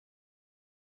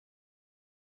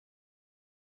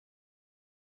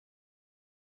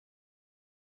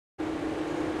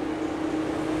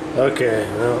Okay,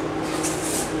 well,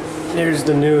 here's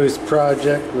the newest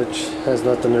project, which has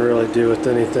nothing to really do with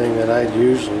anything that I'd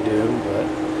usually do, but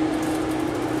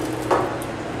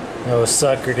I was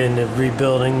suckered into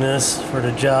rebuilding this for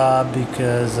the job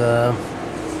because,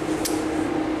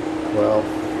 well,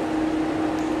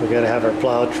 we gotta have our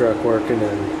plow truck working,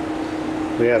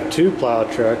 and we have two plow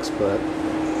trucks, but,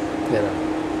 you know,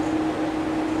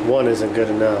 one isn't good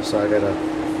enough, so I gotta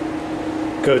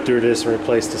go through this and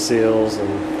replace the seals, and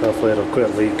hopefully it'll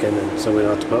quit leaking, and so we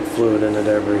don't have to put fluid in it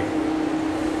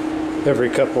every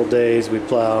couple days we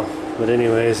plow. But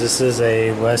anyways, this is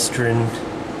a Western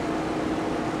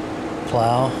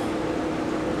plow.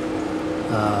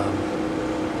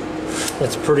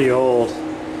 It's pretty old.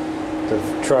 The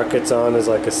truck it's on is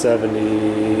like a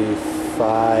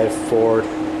 75 Ford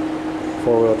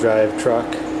four-wheel drive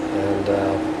truck, and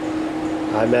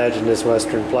I imagine this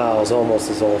Western plow is almost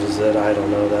as old as it. I don't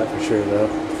know that for sure though.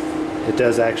 It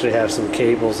does actually have some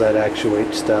cables that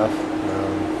actuate stuff.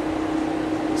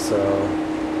 So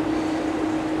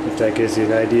if that gives you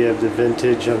an idea of the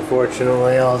vintage,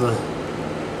 unfortunately all the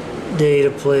data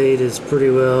plate is pretty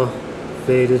well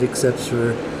faded except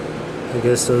for I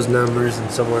guess those numbers, and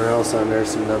somewhere else on there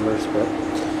some numbers. But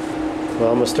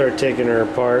well, I'm gonna start taking her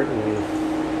apart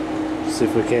and see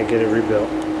if we can't get it rebuilt.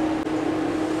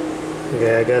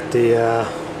 Okay, I got the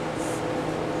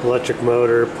electric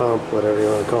motor, pump, whatever you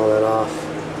want to call that, off.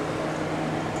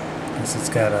 Guess it's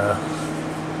got a...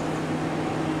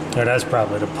 Oh, that's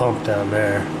probably the pump down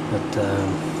there, but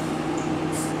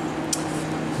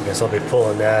I guess I'll be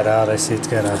pulling that out. I see it's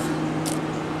got a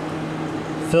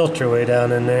filter way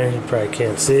down in there. You probably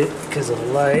can't see it because of the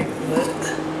light, but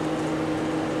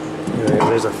anyway,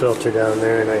 there's a filter down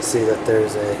there, and I see that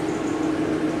there's a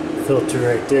filter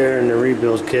right there in the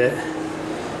rebuild kit.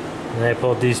 And I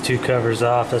pulled these two covers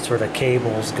off. That's where the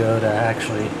cables go to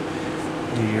actually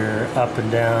do your up and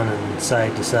down and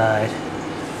side to side.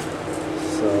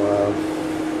 So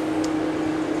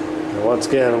once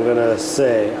again, I'm gonna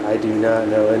say I do not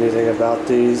know anything about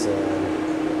these,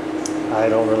 and I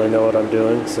don't really know what I'm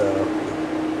doing. So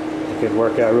it could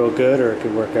work out real good, or it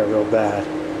could work out real bad.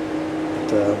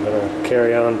 But I'm gonna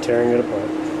carry on tearing it apart.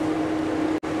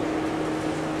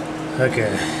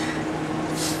 Okay.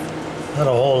 Not a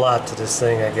whole lot to this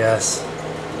thing, I guess.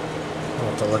 I'll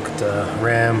have to look at the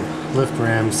lift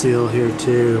ram seal here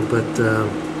too. But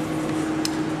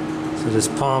so this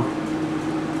pump,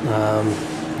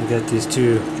 you got these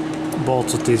two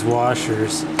bolts with these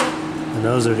washers, and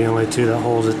those are the only two that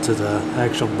hold it to the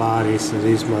actual body. So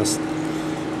these must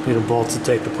be the bolts that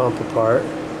take the pump apart.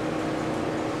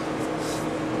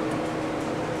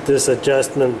 This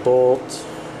adjustment bolt,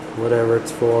 whatever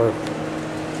it's for,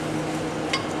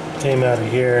 came out of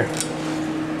here,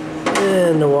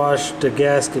 and the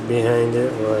gasket behind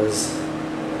it was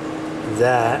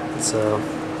that, so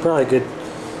probably good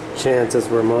chance that's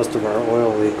where most of our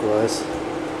oil leak was.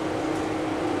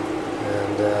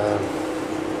 And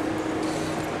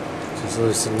just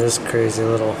loosen this crazy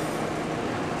little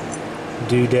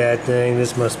doodad thing.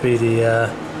 This must be the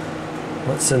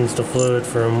what sends the fluid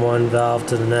from one valve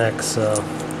to the next. So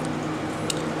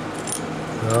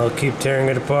I'll keep tearing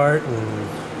it apart and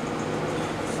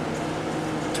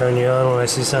turn you on when I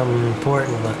see something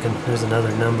important looking. There's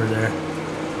another number there.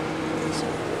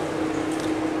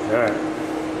 Alright.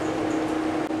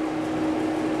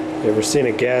 You ever seen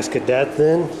a gasket that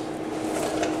thin?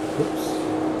 Oops.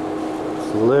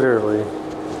 It's literally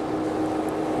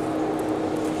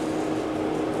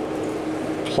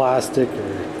plastic,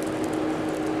 or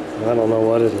I don't know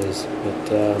what it is.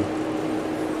 But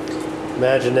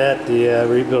imagine that the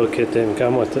rebuild kit didn't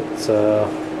come with it. So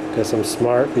I guess I'm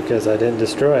smart because I didn't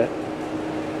destroy it.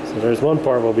 So there's one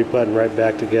part we'll be putting right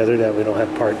back together that we don't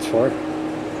have parts for.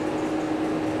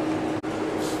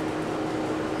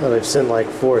 Well, they've sent like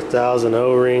 4,000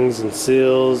 O-rings and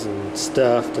seals and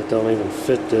stuff that don't even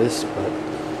fit this, but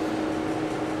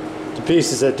the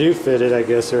pieces that do fit it, I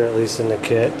guess, are at least in the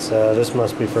kit. So this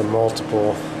must be for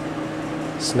multiple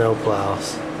snow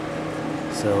plows.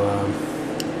 So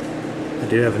I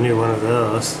do have a new one of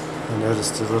those. I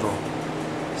noticed a little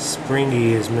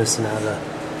springy is missing out of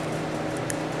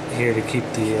here to keep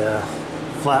the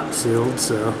flap sealed,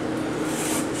 so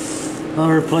I'll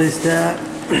replace that.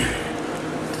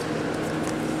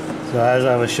 So as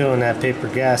I was showing that paper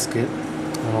gasket,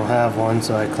 I don't have one,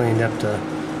 so I cleaned up the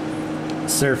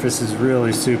surface. Is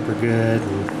really super good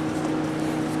and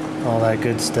all that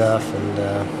good stuff, and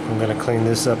I'm gonna clean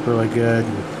this up really good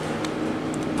and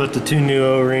put the two new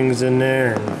O-rings in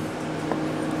there and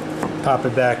pop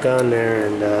it back on there,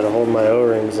 and to hold my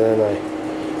O-rings in, I'm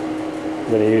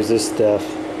going to use this stuff.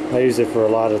 I use it for a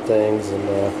lot of things, and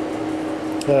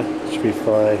it should be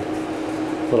fine.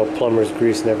 A little plumber's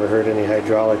grease never hurt any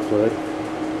hydraulic fluid.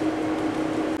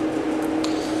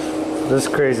 This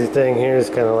crazy thing here is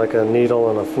kind of like a needle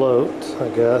on a float, I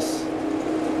guess.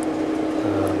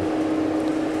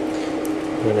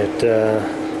 When it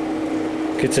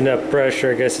gets enough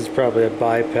pressure, I guess it's probably a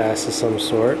bypass of some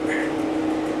sort.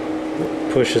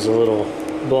 It pushes a little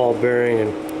ball bearing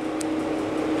and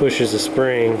pushes a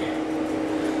spring.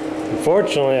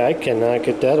 Unfortunately, I cannot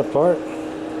get that apart.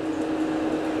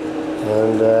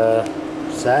 And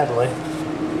sadly,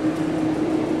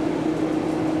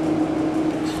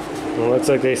 it looks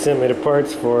like they sent me the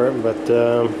parts for it, but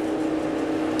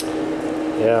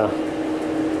yeah,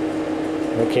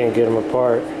 I can't get them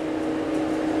apart.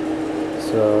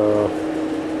 So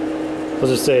we'll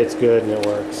just say it's good and it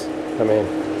works. I mean,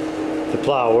 the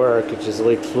plow worked, it just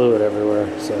leaked fluid everywhere,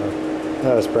 so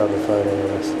that was probably fine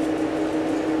anyways.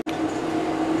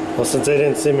 Well, since they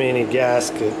didn't send me any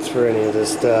gaskets for any of this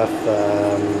stuff,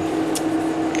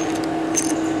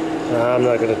 I'm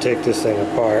not going to take this thing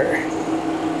apart.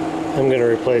 I'm going to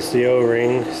replace the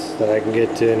O-rings that I can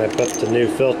get to, and I put the new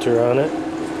filter on it.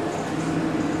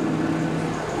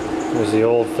 There's the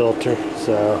old filter,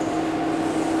 so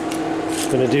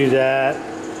I'm going to do that.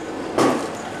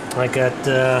 I got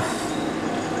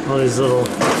all these little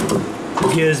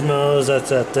gizmos. That's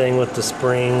that thing with the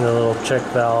spring, the little check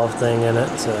valve thing in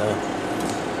it. So I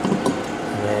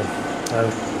mean,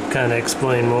 I'll kind of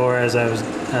explain more as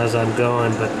I'm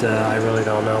going, but I really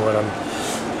don't know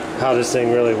how this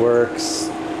thing really works,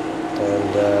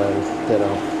 and you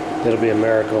know, it'll be a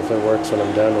miracle if it works when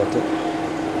I'm done with it.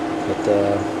 But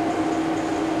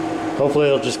hopefully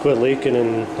it'll just quit leaking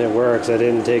and it works. I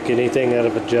didn't take anything out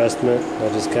of adjustment. I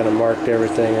just kind of marked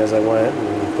everything as I went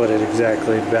and put it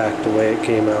exactly back the way it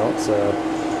came out. So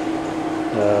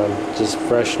just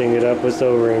freshening it up with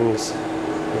O-rings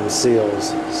and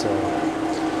seals. So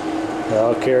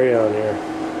I'll carry on here.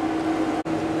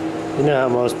 You know how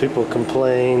most people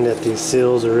complain that these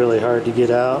seals are really hard to get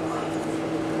out?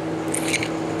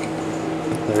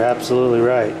 They're absolutely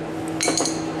right.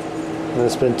 I'm gonna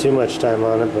spend too much time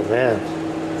on it, but man,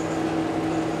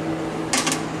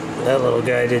 that little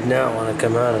guy did not want to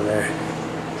come out of there.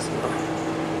 So,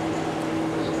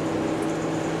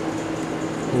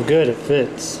 and good, it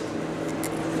fits.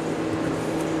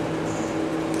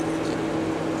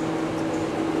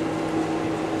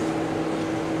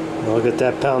 I'll get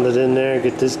that pounded in there,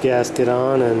 get this gasket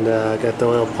on, and got the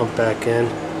oil pump back in.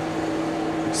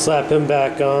 Slap him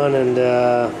back on, and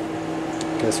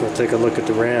guess we'll take a look at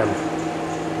the ram.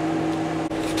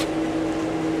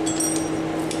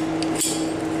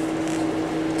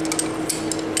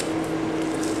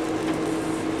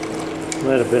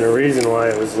 Might have been a reason why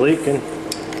it was leaking.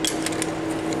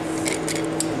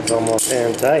 It's almost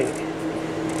hand tight.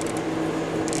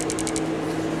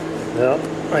 Well,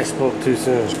 I spoke too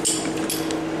soon.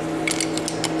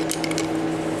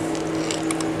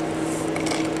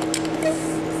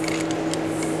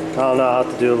 I don't know, I'll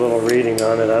have to do a little reading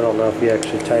on it. I don't know if he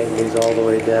actually tightened these all the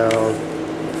way down or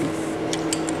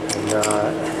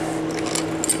not.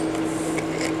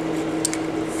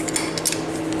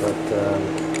 But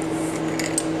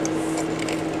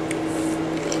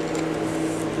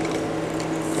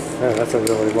man, that's a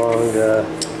really long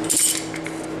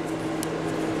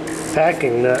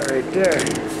packing nut right there.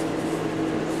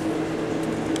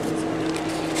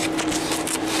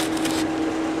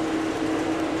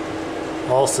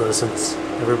 Also, since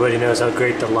everybody knows how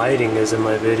great the lighting is in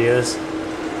my videos,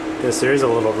 I guess there is a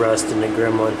little rust in the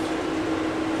gremlin.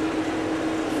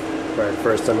 Probably the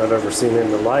first time I've ever seen it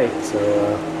in the light, so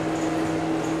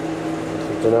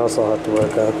something else I'll have to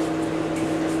work on.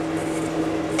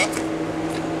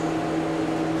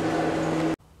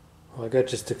 Well, I got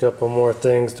just a couple more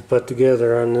things to put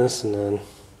together on this, and then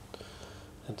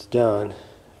it's done.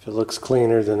 If it looks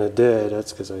cleaner than it did,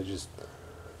 that's because I just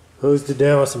hosed it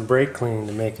down with some brake clean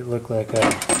to make it look like I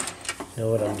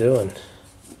know what I'm doing.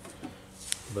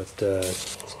 But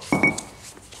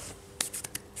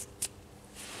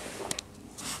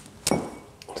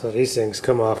so these things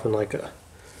come off in like a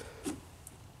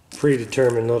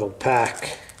predetermined little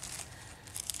pack,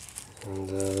 and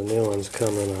the new ones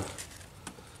come in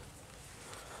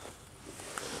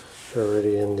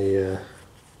already in the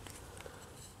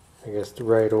I guess the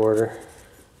right order.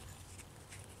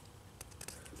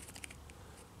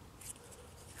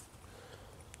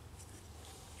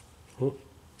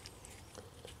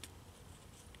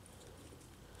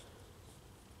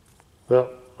 Well,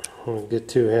 I'm going to get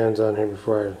two hands on here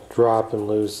before I drop and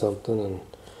lose something, and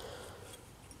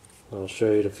I'll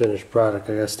show you the finished product.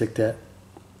 I got to stick that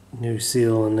new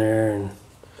seal in there, and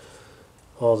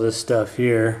all this stuff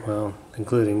here, well,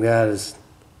 including that, is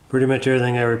pretty much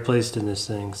everything I replaced in this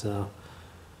thing. So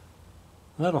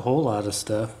not a whole lot of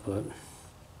stuff, but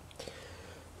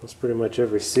that's pretty much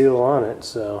every seal on it,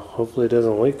 so hopefully it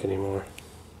doesn't leak anymore.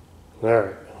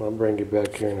 Alright, I'll bring you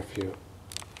back here in a few.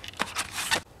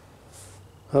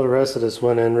 Well, the rest of this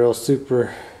went in real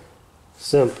super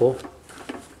simple.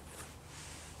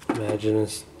 Imagine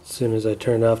as soon as I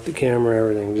turned off the camera,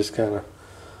 everything just kind of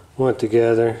went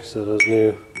together. So those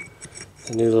the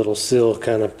new little seal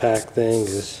kind of pack thing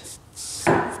is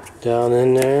down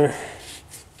in there.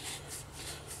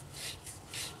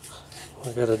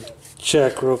 I gotta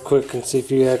check real quick and see if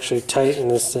you actually tighten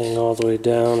this thing all the way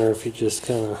down, or if you just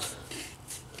kind of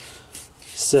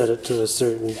set it to a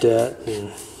certain depth,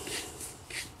 and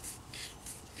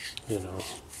you know,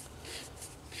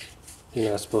 you're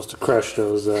not supposed to crush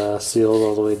those seals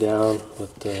all the way down,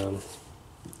 but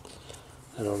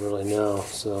I don't really know.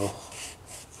 So,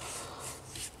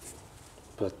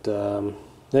 but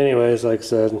anyways, like I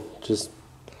said, just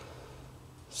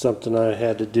something I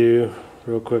had to do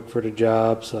real quick for the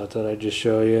job, so I thought I'd just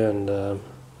show you. And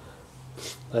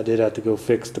I did have to go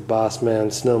fix the Boss Man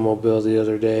snowmobile the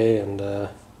other day, and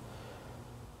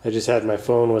I just had my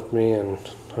phone with me, and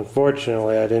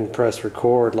unfortunately I didn't press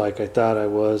record like I thought I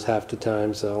was half the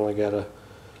time, so I only got a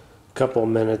couple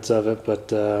minutes of it.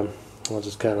 But I'll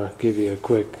just kind of give you a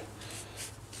quick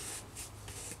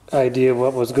idea of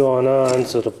what was going on.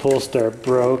 So the pull start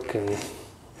broke, and the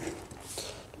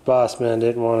Boss Man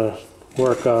didn't want to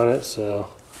work on it, so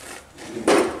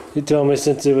he told me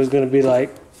since it was going to be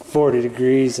like 40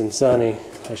 degrees and sunny,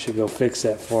 I should go fix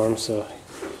that for him so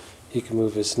he can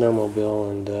move his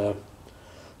snowmobile. And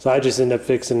so I just ended up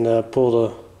fixing pull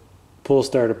the pull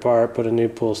start apart, put a new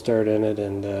pull start in it,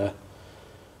 and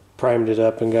primed it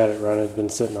up and got it running. It's been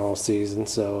sitting all season,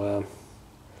 so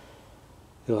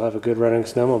he'll have a good running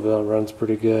snowmobile. It runs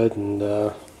pretty good,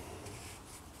 and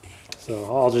so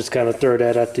I'll just kind of throw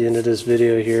that at the end of this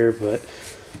video here, but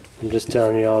I'm just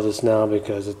telling you all this now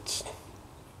because it's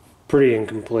pretty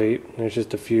incomplete. There's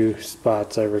just a few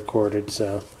spots I recorded,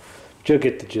 so you'll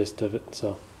get the gist of it.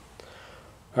 So,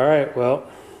 alright, well,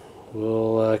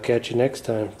 we'll catch you next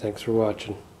time. Thanks for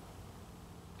watching.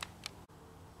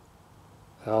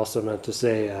 I also meant to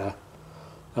say I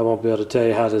won't be able to tell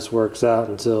you how this works out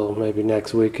until maybe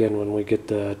next weekend when we get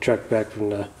the truck back from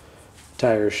the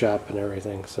tire shop and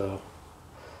everything. So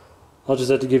I'll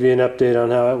just have to give you an update on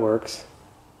how it works.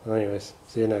 Well, anyways,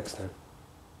 see you next time.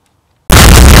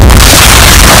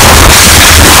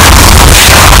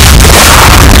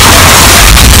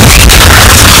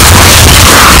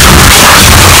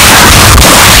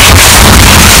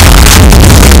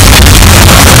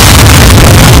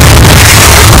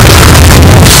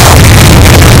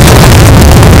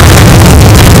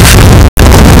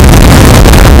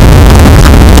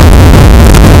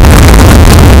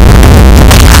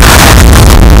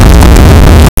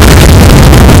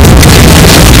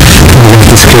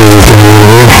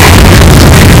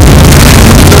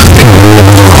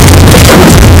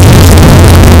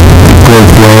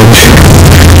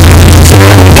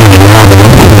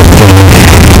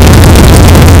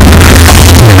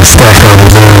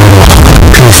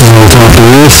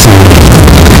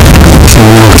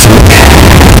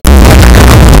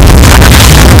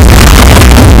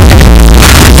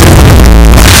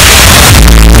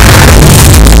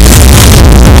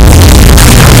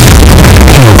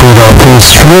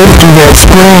 Straight to that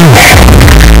spring.